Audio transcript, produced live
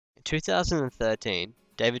In 2013,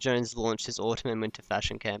 David Jones launched his autumn and winter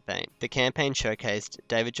fashion campaign. The campaign showcased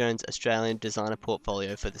David Jones' Australian designer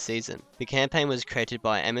portfolio for the season. The campaign was created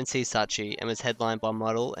by M&C Saatchi and was headlined by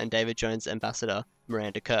model and David Jones ambassador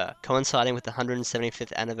Miranda Kerr. Coinciding with the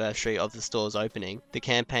 175th anniversary of the store's opening, the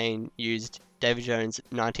campaign used David Jones'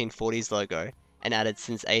 1940s logo and added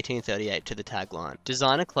 "since 1838" to the tagline.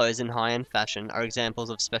 Designer clothes and high-end fashion are examples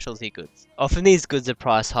of specialty goods. Often these goods are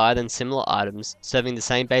priced higher than similar items, serving the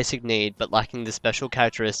same basic need but lacking the special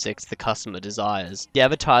characteristics the customer desires. The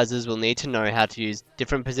advertisers will need to know how to use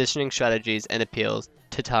different positioning strategies and appeals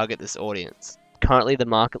to target this audience. Currently, the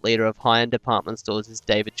market leader of high-end department stores is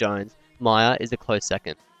David Jones. Myer is a close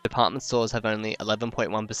second. Department stores have only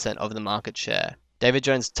 11.1% of the market share. David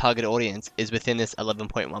Jones' target audience is within this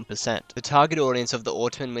 11.1%. The target audience of the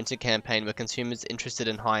autumn and winter campaign were consumers interested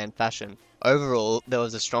in high-end fashion. Overall, there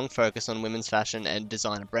was a strong focus on women's fashion and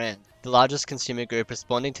designer brands. The largest consumer group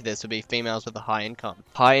responding to this would be females with a high income.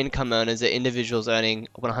 High-income earners are individuals earning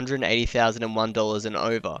 $180,001 and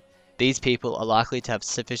over. These people are likely to have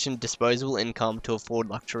sufficient disposable income to afford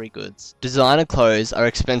luxury goods. Designer clothes are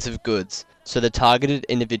expensive goods, so the targeted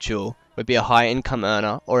individual would be a high-income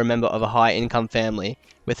earner or a member of a high-income family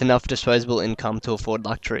with enough disposable income to afford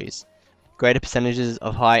luxuries. Greater percentages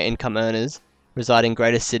of high-income earners reside in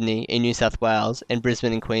Greater Sydney, in New South Wales, and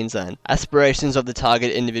Brisbane in Queensland. Aspirations of the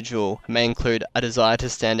target individual may include a desire to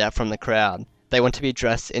stand out from the crowd. They want to be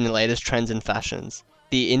dressed in the latest trends and fashions.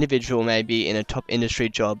 The individual may be in a top industry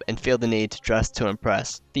job and feel the need to dress to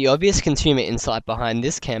impress. The obvious consumer insight behind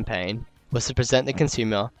this campaign was to present the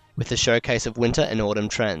consumer with a showcase of winter and autumn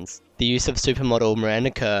trends. The use of supermodel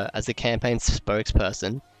Miranda Kerr as the campaign's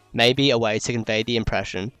spokesperson may be a way to convey the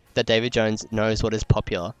impression that David Jones knows what is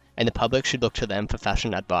popular and the public should look to them for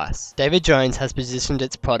fashion advice. David Jones has positioned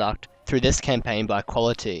its product through this campaign by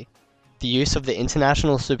quality. The use of the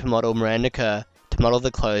international supermodel Miranda Kerr to model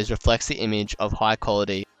the clothes reflects the image of high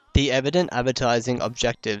quality. The evident advertising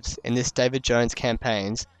objectives in this David Jones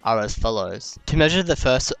campaigns are as follows. To measure the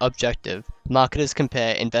first objective, marketers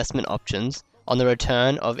compare investment options on the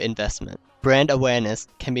return of investment. Brand awareness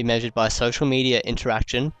can be measured by social media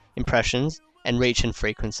interaction, impressions, and reach and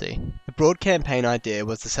frequency. The broad campaign idea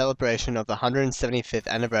was the celebration of the 175th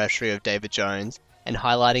anniversary of David Jones and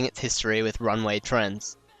highlighting its history with runway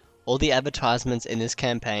trends. All the advertisements in this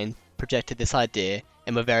campaign projected this idea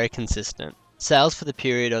and were very consistent. Sales for the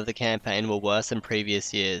period of the campaign were worse than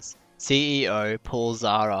previous years. CEO Paul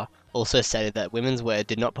Zara also stated that women's wear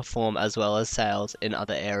did not perform as well as sales in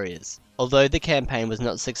other areas. Although the campaign was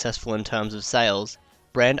not successful in terms of sales,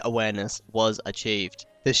 brand awareness was achieved.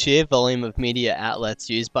 The sheer volume of media outlets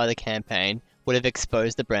used by the campaign would have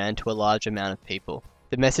exposed the brand to a large amount of people.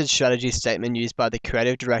 The message strategy statement used by the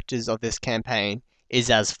creative directors of this campaign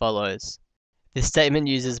is as follows. This statement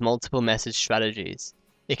uses multiple message strategies.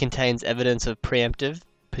 It contains evidence of preemptive,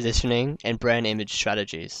 positioning, and brand image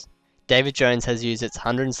strategies. David Jones has used its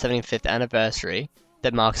 175th anniversary,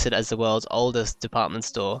 that marks it as the world's oldest department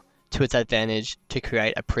store, to its advantage to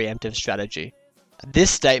create a preemptive strategy.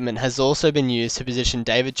 This statement has also been used to position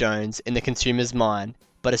David Jones in the consumer's mind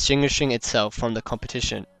by distinguishing itself from the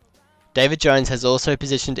competition. David Jones has also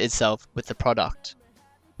positioned itself with the product.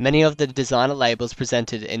 Many of the designer labels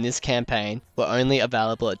presented in this campaign were only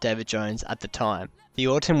available at David Jones at the time. The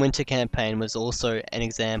autumn-winter campaign was also an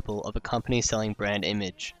example of a company selling brand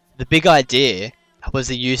image. The big idea was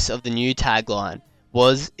the use of the new tagline,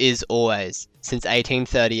 "Was, is, always," since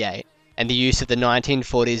 1838, and the use of the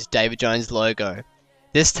 1940s David Jones logo.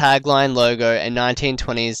 This tagline, logo, and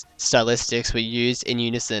 1920s stylistics were used in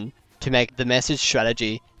unison to make the message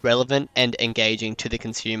strategy relevant and engaging to the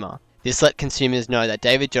consumer. This let consumers know that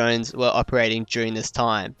David Jones were operating during this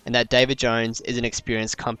time, and that David Jones is an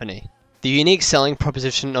experienced company. The unique selling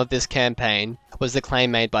proposition of this campaign was the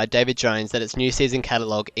claim made by David Jones that its new season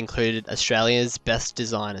catalogue included Australia's best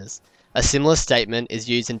designers. A similar statement is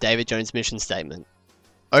used in David Jones' mission statement.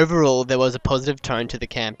 Overall, there was a positive tone to the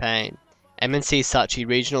campaign. M&C Saatchi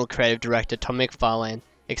Regional Creative Director Tom McFarlane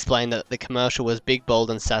explained that the commercial was big,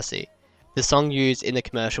 bold, and sassy. The song used in the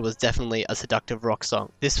commercial was definitely a seductive rock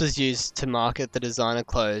song. This was used to market the designer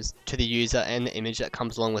clothes to the user and the image that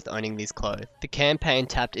comes along with owning these clothes. The campaign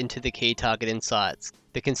tapped into the key target insights.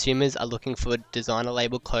 The consumers are looking for designer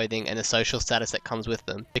label clothing and the social status that comes with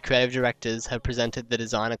them. The creative directors have presented the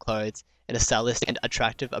designer clothes in a stylistic and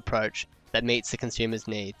attractive approach that meets the consumer's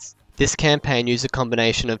needs. This campaign used a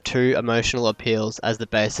combination of two emotional appeals as the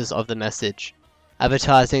basis of the message.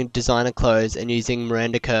 Advertising designer clothes and using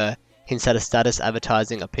Miranda Kerr hints at a status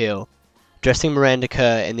advertising appeal. Dressing Miranda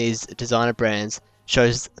Kerr in these designer brands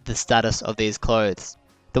shows the status of these clothes.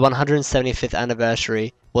 The 175th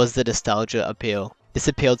anniversary was the nostalgia appeal. This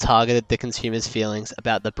appeal targeted the consumer's feelings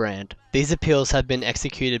about the brand. These appeals have been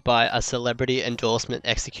executed by a celebrity endorsement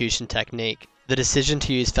execution technique. The decision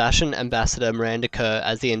to use fashion ambassador Miranda Kerr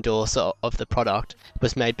as the endorser of the product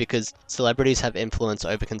was made because celebrities have influence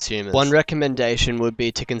over consumers. One recommendation would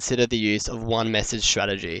be to consider the use of one message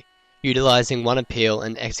strategy. Utilizing one appeal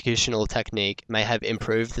and executional technique may have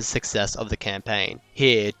improved the success of the campaign.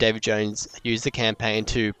 Here, David Jones used the campaign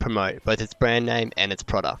to promote both its brand name and its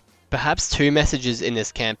product. Perhaps two messages in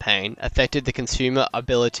this campaign affected the consumer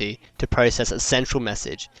ability to process a central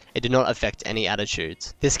message. It did not affect any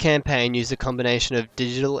attitudes. This campaign used a combination of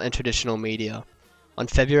digital and traditional media. On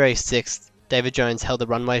February 6th, David Jones held a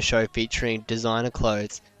runway show featuring designer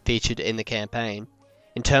clothes featured in the campaign.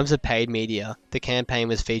 In terms of paid media, the campaign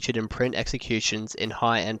was featured in print executions in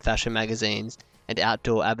high-end fashion magazines and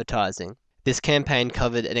outdoor advertising. This campaign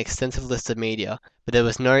covered an extensive list of media, but there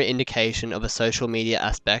was no indication of a social media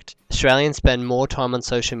aspect. Australians spend more time on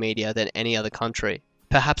social media than any other country.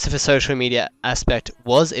 Perhaps if a social media aspect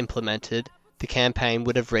was implemented, the campaign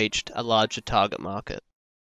would have reached a larger target market.